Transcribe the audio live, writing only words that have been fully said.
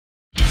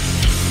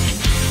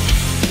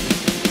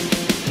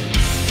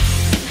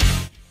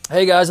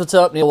Hey guys, what's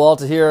up? Neal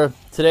Walter here.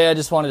 Today I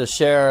just wanted to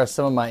share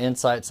some of my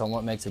insights on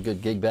what makes a good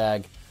gig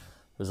bag.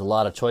 There's a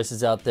lot of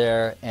choices out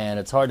there and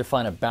it's hard to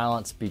find a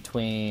balance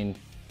between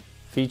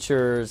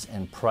features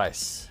and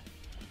price.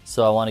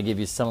 So I want to give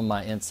you some of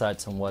my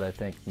insights on what I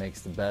think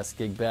makes the best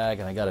gig bag,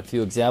 and I got a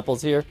few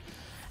examples here.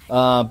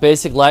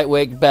 Basic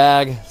lightweight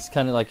bag. It's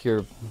kind of like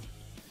your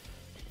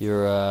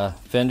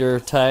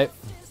Fender type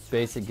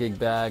basic gig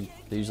bag.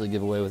 They usually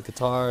give away with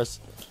guitars.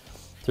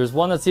 There's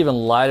one that's even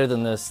lighter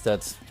than this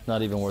that's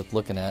not even worth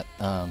looking at.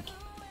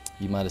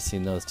 You might have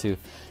seen those too.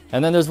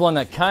 And then there's one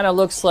that kind of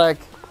looks like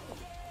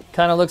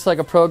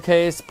a pro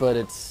case, but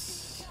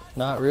it's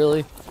not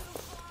really.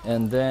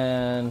 And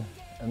then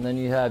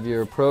you have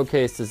your pro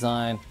case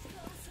design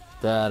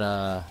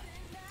that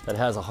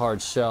has a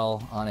hard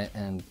shell on it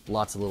and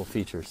lots of little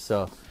features.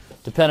 So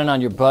depending on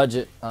your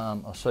budget,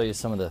 I'll show you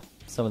some of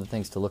the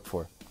things to look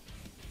for.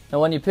 Now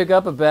when you pick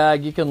up a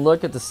bag, you can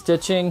look at the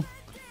stitching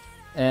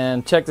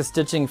and check the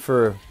stitching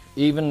for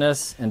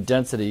evenness and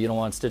density. You don't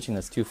want stitching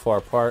that's too far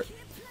apart,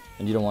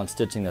 and you don't want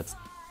stitching that's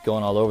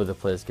going all over the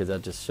place, because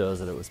that just shows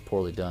that it was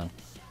poorly done,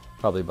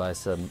 probably by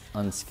some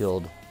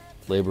unskilled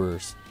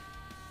laborers.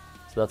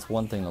 So that's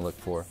one thing to look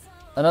for.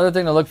 Another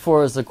thing to look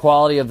for is the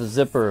quality of the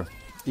zipper.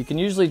 You can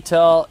usually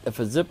tell if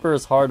a zipper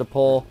is hard to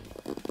pull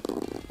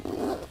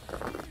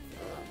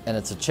and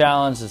it's a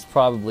challenge. It's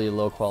probably a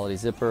low quality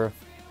zipper,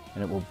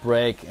 and it will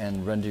break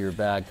and render your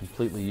bag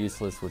completely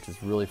useless, which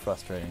is really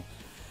frustrating.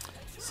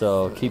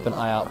 So keep an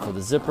eye out for the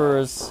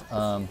zippers.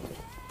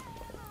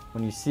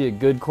 When you see a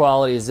good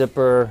quality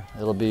zipper,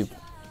 it'll be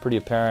pretty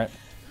apparent.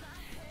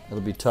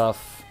 It'll be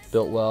tough,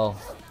 built well,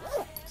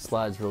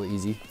 slides really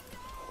easy.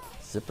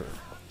 Zipper.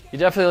 You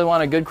definitely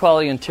want a good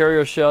quality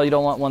interior shell. You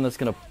don't want one that's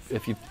gonna,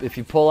 if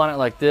you pull on it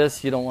like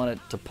this, you don't want it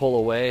to pull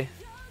away,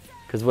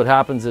 because what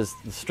happens is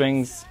the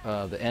strings,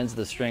 the ends of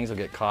the strings will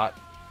get caught,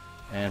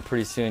 and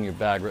pretty soon your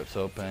bag rips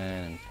open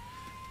and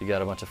you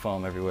got a bunch of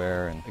foam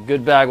everywhere. And a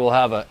good bag will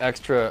have an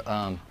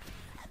extra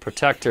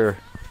protector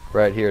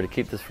right here to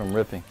keep this from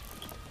ripping.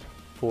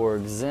 For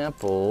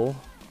example,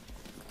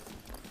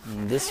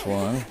 in this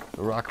one,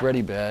 the Rock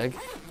Ready bag,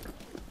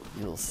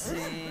 you'll see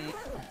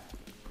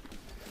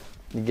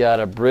you got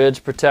a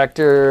bridge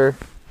protector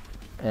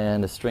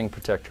and a string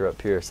protector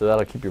up here, so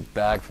that'll keep your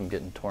bag from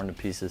getting torn to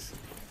pieces.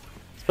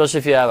 Especially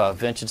if you have a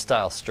vintage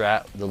style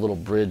strap, the little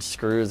bridge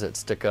screws that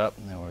stick up,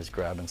 and they're always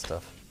grabbing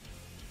stuff.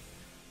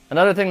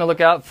 Another thing to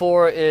look out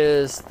for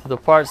is the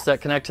parts that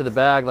connect to the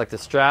bag, like the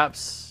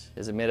straps.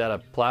 Is it made out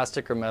of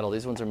plastic or metal?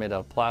 These ones are made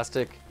out of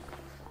plastic,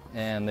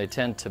 and they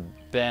tend to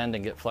bend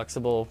and get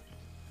flexible.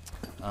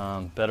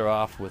 Better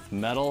off with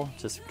metal,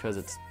 just because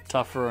it's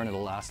tougher and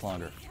it'll last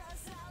longer.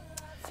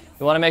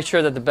 You want to make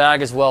sure that the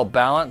bag is well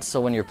balanced, so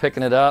when you're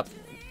picking it up,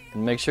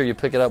 and make sure you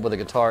pick it up with a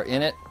guitar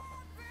in it.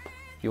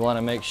 You want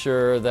to make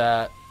sure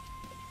that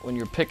when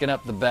you're picking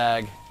up the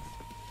bag,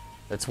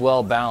 it's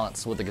well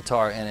balanced with the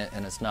guitar in it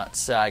and it's not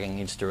sagging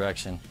each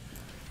direction.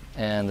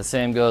 And the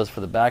same goes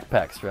for the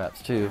backpack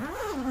straps too.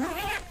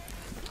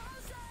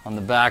 On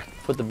the back,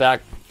 put the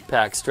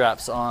backpack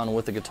straps on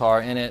with the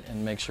guitar in it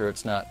and make sure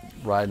it's not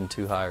riding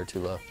too high or too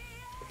low.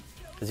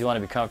 Because you want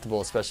to be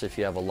comfortable, especially if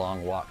you have a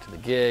long walk to the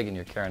gig and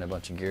you're carrying a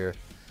bunch of gear.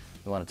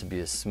 You want it to be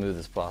as smooth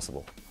as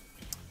possible.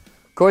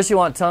 Of course, you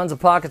want tons of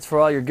pockets for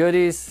all your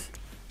goodies.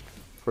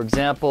 For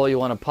example, you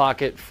want a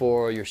pocket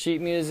for your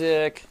sheet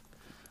music,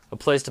 a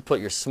place to put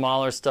your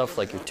smaller stuff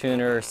like your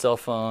tuner, cell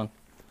phone.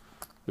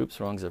 Oops,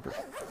 wrong zipper.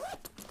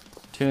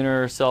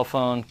 Tuner, cell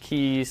phone,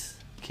 keys.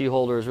 Key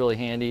holder is really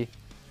handy.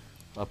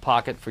 A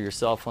pocket for your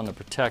cell phone to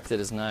protect it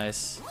is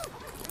nice.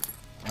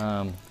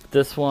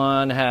 This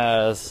one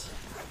has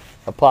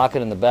a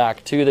pocket in the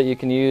back too that you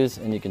can use,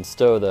 and you can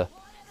stow the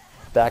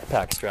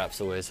backpack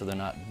straps away so they're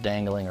not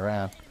dangling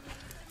around.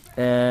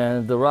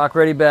 And the Rock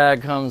Ready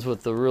bag comes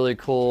with the really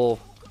cool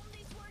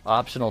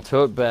optional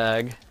tote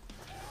bag.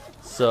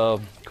 So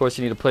of course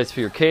you need a place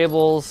for your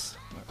cables,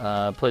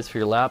 a place for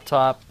your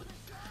laptop.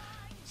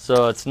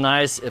 So it's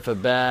nice if a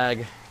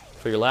bag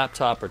for your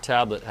laptop or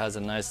tablet has a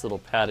nice little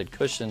padded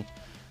cushion,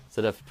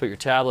 so that if you put your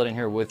tablet in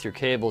here with your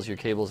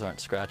cables aren't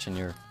scratching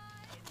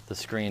the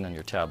screen on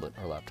your tablet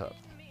or laptop.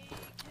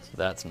 So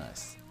that's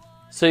nice.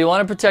 So you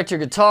want to protect your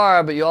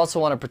guitar, but you also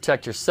want to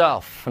protect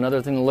yourself.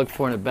 Another thing to look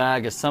for in a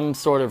bag is some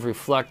sort of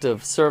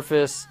reflective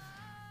surface.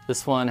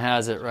 This one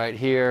has it right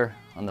here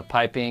on the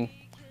piping,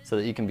 so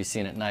that you can be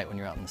seen at night when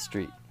you're out in the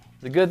street.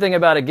 The good thing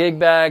about a gig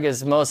bag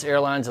is most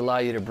airlines allow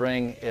you to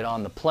bring it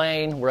on the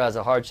plane, whereas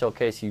a hard shell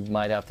case you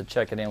might have to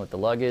check it in with the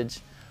luggage.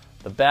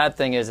 The bad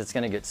thing is it's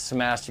going to get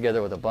smashed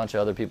together with a bunch of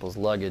other people's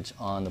luggage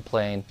on the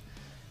plane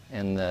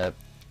in the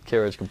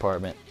carriage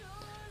compartment.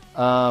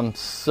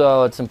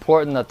 So it's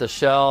important that the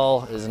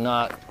shell is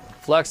not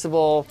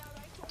flexible,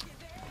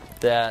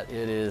 that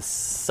it is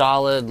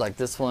solid, like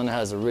this one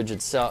has a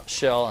rigid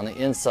shell on the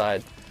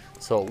inside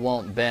so it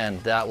won't bend.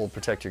 That will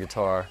protect your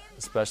guitar,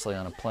 especially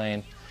on a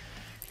plane.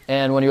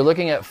 And when you're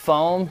looking at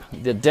foam,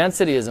 the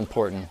density is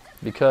important,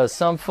 because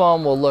some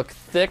foam will look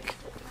thick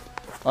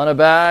on a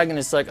bag and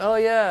it's like, oh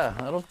yeah,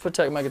 that'll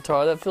protect my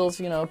guitar, that feels,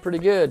 you know, pretty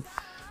good.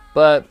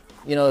 but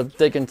you know,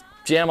 they can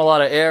jam a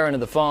lot of air into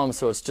the foam,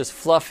 so it's just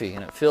fluffy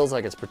and it feels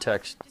like it's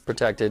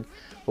protected.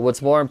 But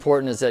what's more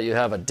important is that you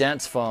have a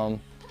dense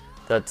foam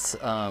that's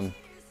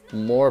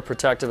more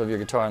protective of your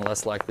guitar and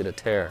less likely to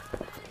tear.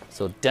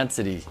 So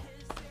density.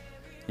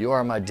 You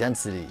are my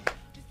density.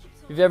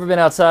 If you've ever been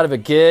outside of a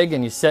gig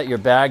and you set your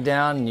bag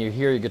down and you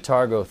hear your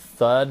guitar go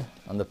thud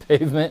on the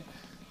pavement,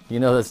 you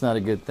know that's not a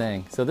good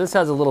thing. So this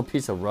has a little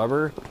piece of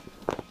rubber,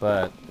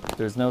 but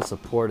there's no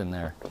support in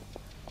there.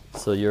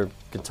 So your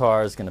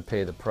guitar is going to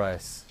pay the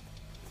price.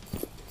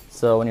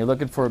 So when you're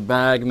looking for a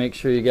bag, make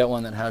sure you get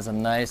one that has a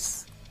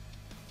nice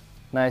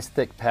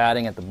thick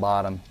padding at the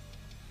bottom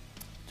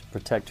to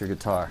protect your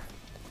guitar.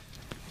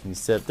 When you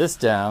set this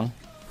down,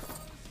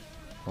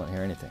 you won't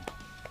hear anything.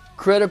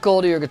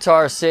 Critical to your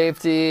guitar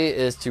safety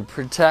is to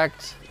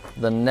protect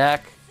the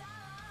neck.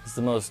 It's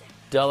the most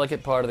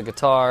delicate part of the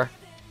guitar.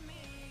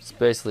 It's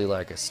basically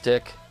like a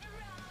stick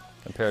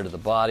compared to the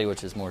body,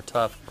 which is more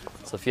tough.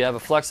 So if you have a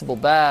flexible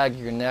bag,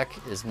 your neck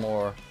is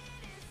more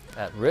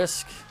at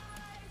risk,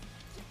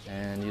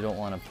 and you don't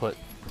want to put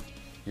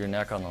your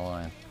neck on the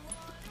line,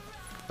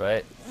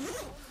 right?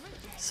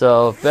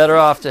 So better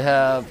off to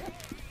have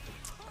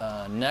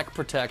neck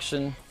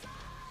protection.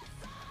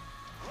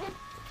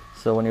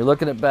 So when you're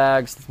looking at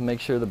bags,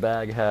 make sure the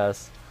bag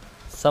has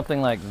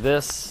something like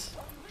this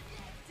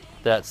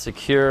that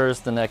secures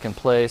the neck in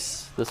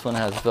place. This one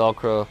has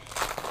Velcro,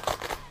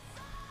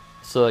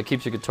 so it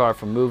keeps your guitar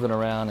from moving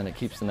around and it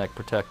keeps the neck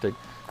protected.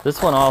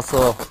 This one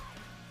also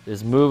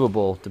is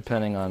movable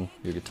depending on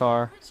your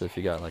guitar. So if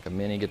you got like a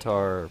mini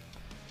guitar, or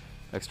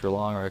extra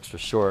long or extra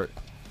short,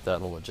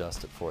 that'll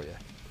adjust it for you.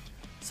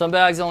 Some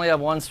bags only have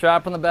one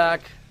strap on the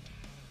back,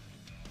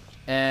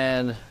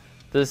 and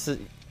this is,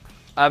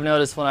 I've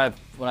noticed when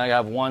I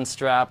have one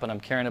strap and I'm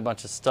carrying a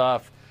bunch of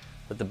stuff,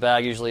 that the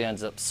bag usually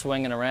ends up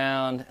swinging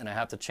around and I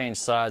have to change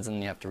sides and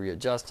then you have to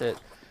readjust it.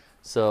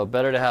 So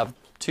better to have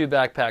two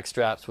backpack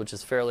straps, which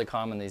is fairly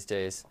common these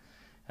days.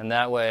 And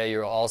that way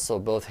you're also,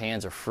 both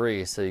hands are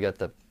free, so you got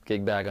the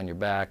gig bag on your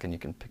back and you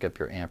can pick up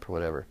your amp or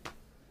whatever.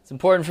 It's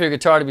important for your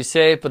guitar to be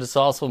safe, but it's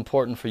also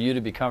important for you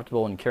to be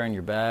comfortable when carrying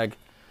your bag.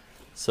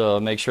 So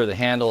make sure the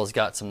handle has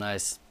got some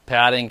nice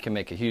padding, can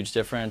make a huge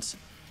difference.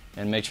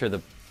 And make sure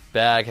the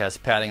bag has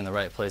padding in the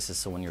right places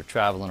so when you're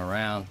traveling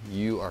around,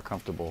 you are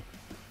comfortable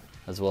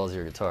as well as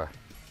your guitar.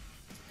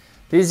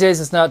 These days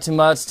it's not too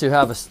much to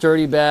have a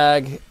sturdy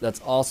bag that's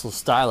also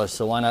stylish,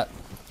 so why not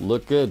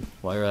look good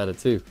while you're at it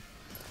too.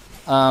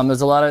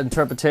 There's a lot of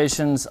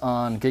interpretations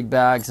on gig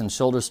bags and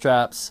shoulder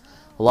straps.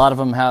 A lot of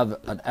them have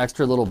an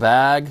extra little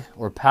bag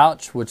or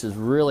pouch, which is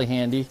really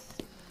handy.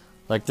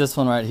 Like this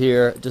one right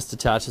here, it just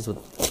attaches with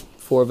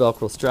 4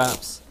 Velcro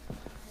straps.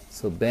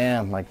 So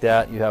bam, like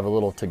that, you have a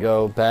little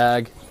to-go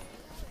bag.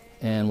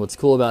 And what's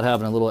cool about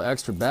having a little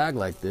extra bag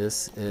like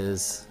this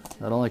is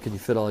not only could you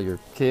fit all your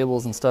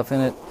cables and stuff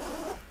in it,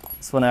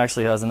 this one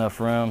actually has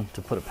enough room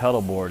to put a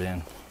pedal board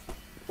in.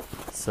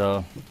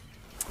 So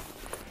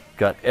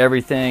got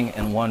everything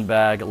in one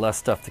bag, less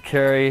stuff to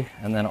carry,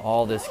 and then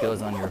all this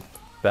goes on your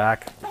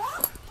back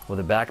with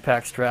a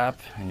backpack strap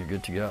and you're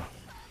good to go.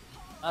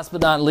 Last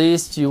but not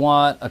least, you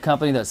want a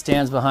company that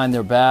stands behind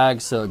their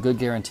bag, so a good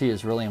guarantee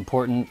is really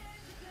important.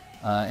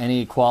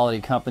 Any quality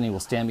company will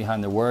stand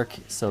behind their work,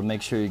 so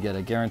make sure you get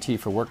a guarantee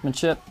for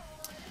workmanship.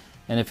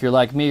 And if you're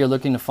like me, you're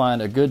looking to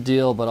find a good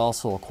deal but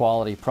also a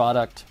quality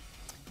product,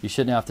 you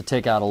shouldn't have to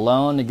take out a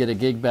loan to get a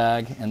gig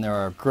bag, and there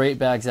are great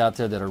bags out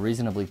there that are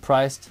reasonably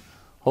priced.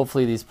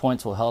 Hopefully these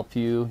points will help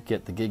you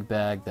get the gig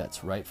bag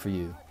that's right for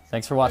you.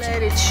 Thanks for watching.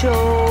 Let it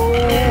show.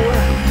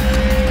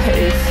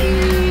 If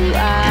you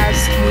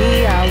ask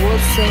me, I will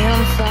say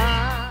I'm fine.